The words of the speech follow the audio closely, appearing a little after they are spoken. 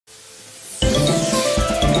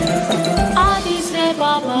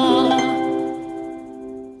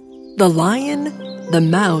The Lion, the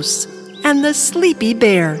Mouse, and the Sleepy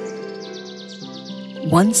Bear.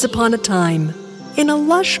 Once upon a time, in a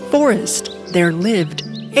lush forest, there lived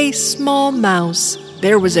a small mouse.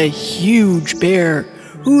 There was a huge bear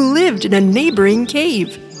who lived in a neighboring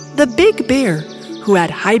cave. The big bear, who had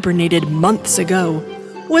hibernated months ago,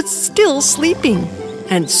 was still sleeping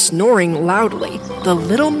and snoring loudly. The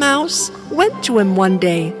little mouse went to him one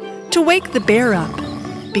day to wake the bear up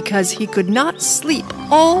because he could not sleep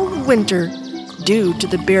all winter due to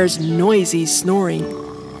the bear's noisy snoring.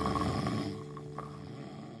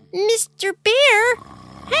 Mr. Bear!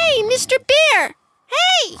 Hey, Mr. Bear!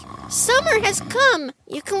 Hey! Summer has come.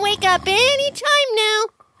 You can wake up any time now.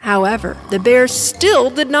 However, the bear still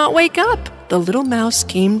did not wake up. The little mouse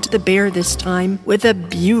came to the bear this time with a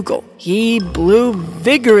bugle. He blew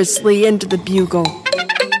vigorously into the bugle.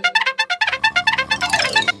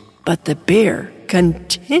 But the bear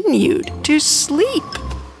continued to sleep.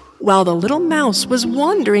 While the little mouse was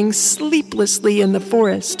wandering sleeplessly in the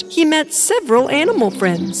forest, he met several animal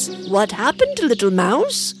friends. "What happened, little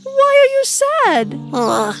mouse? Why are you sad?"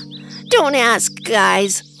 Don't ask,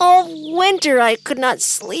 guys. All winter I could not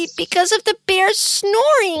sleep because of the bear's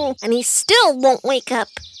snoring, and he still won't wake up.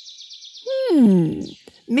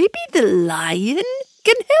 Maybe the lion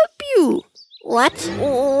can help you. What?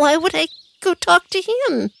 Why would I go talk to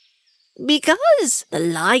him? Because the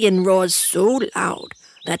lion roars so loud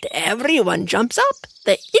that everyone jumps up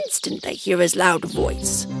the instant they hear his loud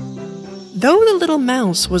voice. Though the little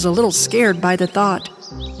mouse was a little scared by the thought,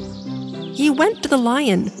 he went to the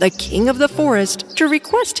lion, the king of the forest, to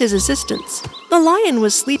request his assistance. The lion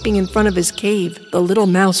was sleeping in front of his cave. The little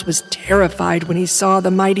mouse was terrified when he saw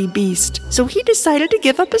the mighty beast, so he decided to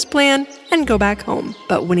give up his plan and go back home.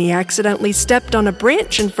 But when he accidentally stepped on a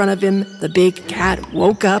branch in front of him, the big cat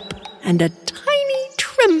woke up and a tiny,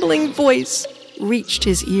 trembling voice reached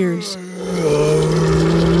his ears.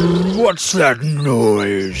 What's that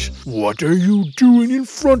noise? What are you doing in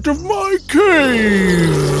front of my cave?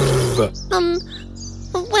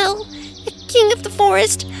 Well, king of the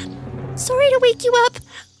forest, sorry to wake you up.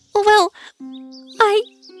 Well, I,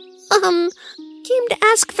 came to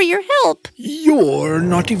ask for your help. You're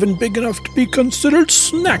not even big enough to be considered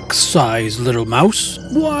snack size, little mouse.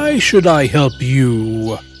 Why should I help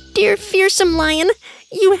you? Dear fearsome lion,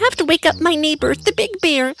 you have to wake up my neighbor, the big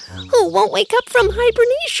bear, who won't wake up from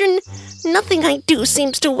hibernation. Nothing I do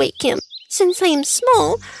seems to wake him. Since I am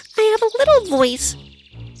small, I have a little voice.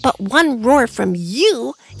 But one roar from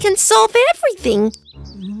you can solve everything.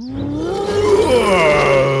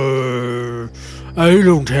 I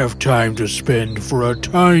don't have time to spend for a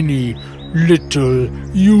tiny, little,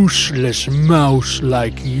 useless mouse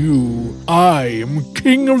like you. I am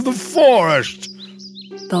king of the forest.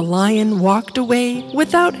 The lion walked away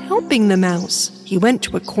without helping the mouse. He went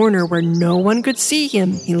to a corner where no one could see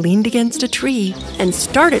him. He leaned against a tree and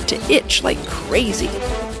started to itch like crazy.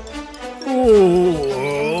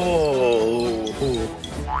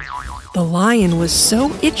 The lion was so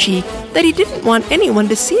itchy that he didn't want anyone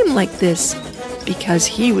to see him like this, because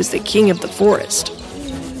he was the king of the forest.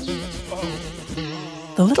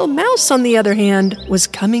 The little mouse, on the other hand, was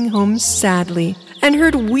coming home sadly and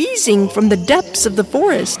heard wheezing from the depths of the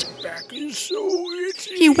forest.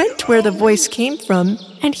 He went to where the voice came from,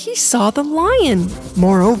 and he saw the lion.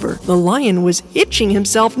 Moreover, the lion was itching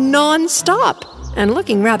himself non-stop and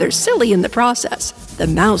looking rather silly in the process. The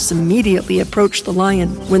mouse immediately approached the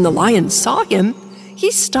lion. When the lion saw him,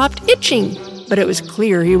 he stopped itching, but it was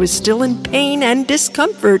clear he was still in pain and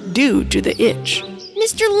discomfort due to the itch.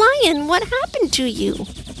 Mr. Lion, what happened to you?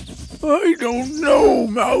 I don't know,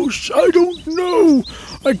 Mouse. I don't know.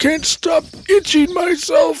 I can't stop itching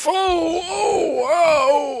myself. Oh.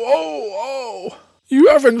 You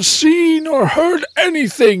haven't seen or heard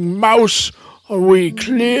anything, Mouse. Are we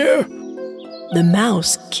clear? The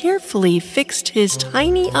mouse carefully fixed his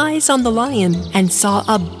tiny eyes on the lion and saw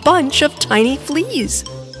a bunch of tiny fleas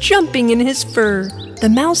jumping in his fur. The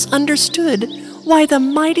mouse understood why the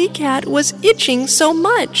mighty cat was itching so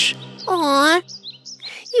much. Aw,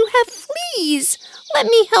 you have fleas. Let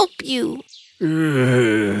me help you.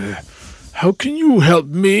 How can you help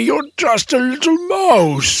me? You're just a little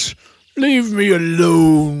mouse. Leave me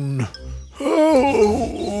alone.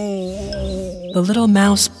 The little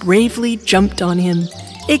mouse bravely jumped on him,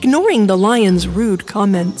 ignoring the lion's rude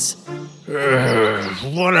comments.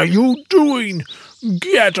 What are you doing?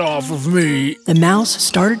 Get off of me. The mouse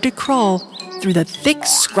started to crawl through the thick,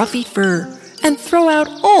 scruffy fur and throw out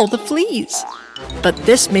all the fleas. But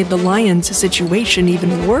this made the lion's situation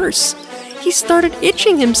even worse. He started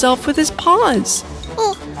itching himself with his paws.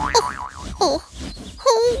 Oh.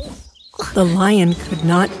 The lion could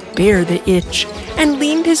not bear the itch and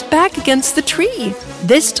leaned his back against the tree.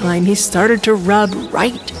 This time he started to rub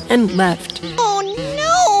right and left. Oh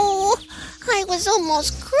no! I was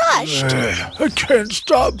almost crushed. I can't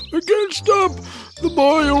stop. The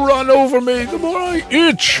more you run over me, the more I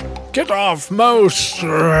itch. Get off, mouse.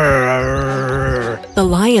 The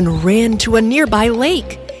lion ran to a nearby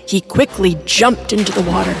lake. He quickly jumped into the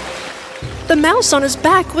water. The mouse on his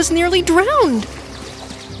back was nearly drowned.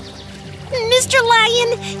 Mr.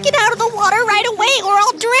 Lion, get out of the water right away or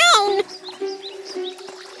I'll drown.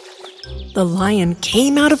 The lion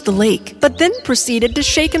came out of the lake, but then proceeded to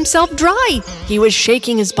shake himself dry. He was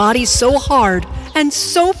shaking his body so hard and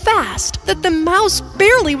so fast that the mouse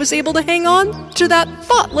barely was able to hang on to that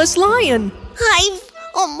thoughtless lion. I've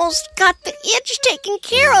almost got the itch taken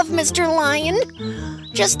care of, Mr. Lion.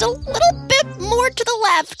 Just a little bit more to the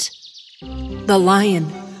left. The lion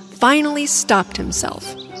finally stopped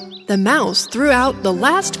himself. The mouse threw out the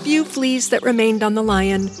last few fleas that remained on the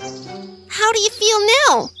lion. How do you feel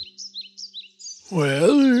now?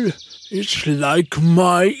 Well, it's like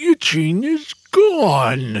my itching is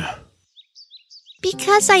gone.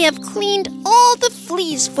 Because I have cleaned all the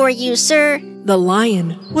fleas for you, sir. The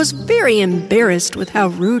lion was very embarrassed with how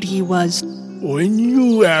rude he was. When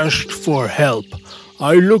you asked for help,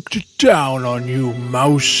 I looked down on you,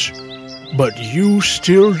 mouse. But you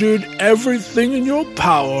still did everything in your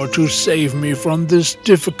power to save me from this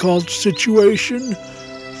difficult situation.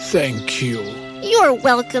 Thank you. You're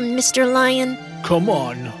welcome, Mr. Lion. Come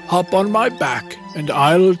on, hop on my back, and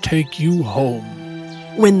I'll take you home.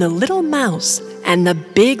 When the little mouse and the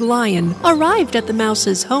big lion arrived at the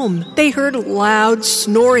mouse's home, they heard loud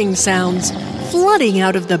snoring sounds flooding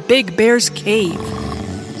out of the big bear's cave.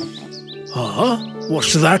 Huh?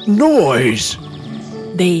 What's that noise?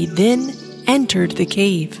 They then entered the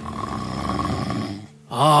cave.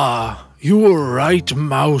 Ah, you were right,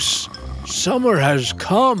 mouse. Summer has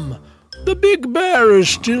come. The big bear is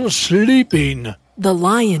still sleeping. The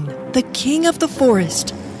lion, the king of the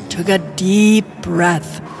forest, took a deep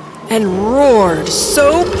breath and roared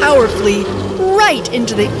so powerfully right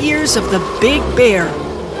into the ears of the big bear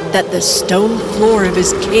that the stone floor of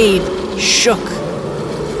his cave shook.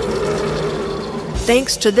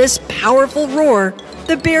 Thanks to this powerful roar,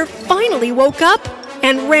 the bear finally woke up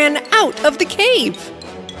and ran out of the cave.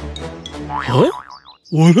 Huh?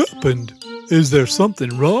 What happened? Is there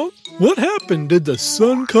something wrong? What happened? Did the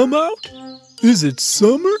sun come out? Is it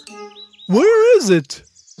summer? Where is it?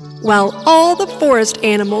 While all the forest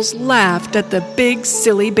animals laughed at the big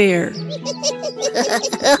silly bear.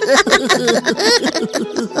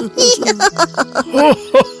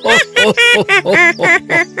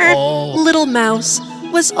 Little Mouse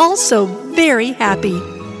was also very happy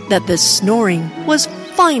that the snoring was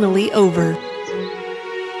finally over.